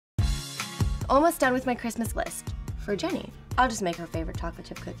almost done with my Christmas list. For Jenny, I'll just make her favorite chocolate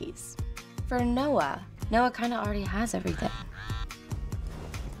chip cookies. For Noah kind of already has everything.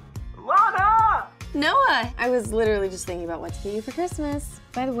 Lana! Noah! I was literally just thinking about what to get you for Christmas.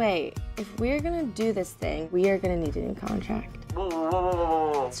 By the way, if we're gonna do this thing, we are gonna need a new contract.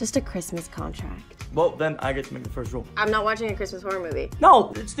 Whoa. It's just a Christmas contract. Well, then I get to make the first rule. I'm not watching a Christmas horror movie.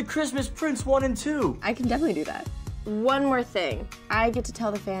 No, it's the Christmas Prince 1 and 2. I can definitely do that. One more thing. I get to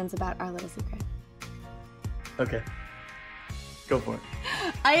tell the fans about our little secret. Okay. Go for it.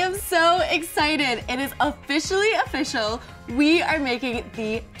 I am so excited. It is officially official. We are making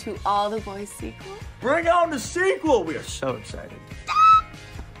the To All the Boys sequel. Bring on the sequel! We are so excited.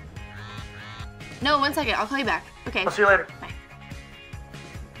 No, 1 second. I'll call you back. Okay. I'll see you later. Bye.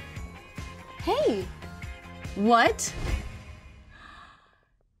 Hey. What?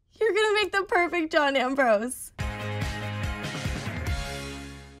 You're gonna make the perfect John Ambrose.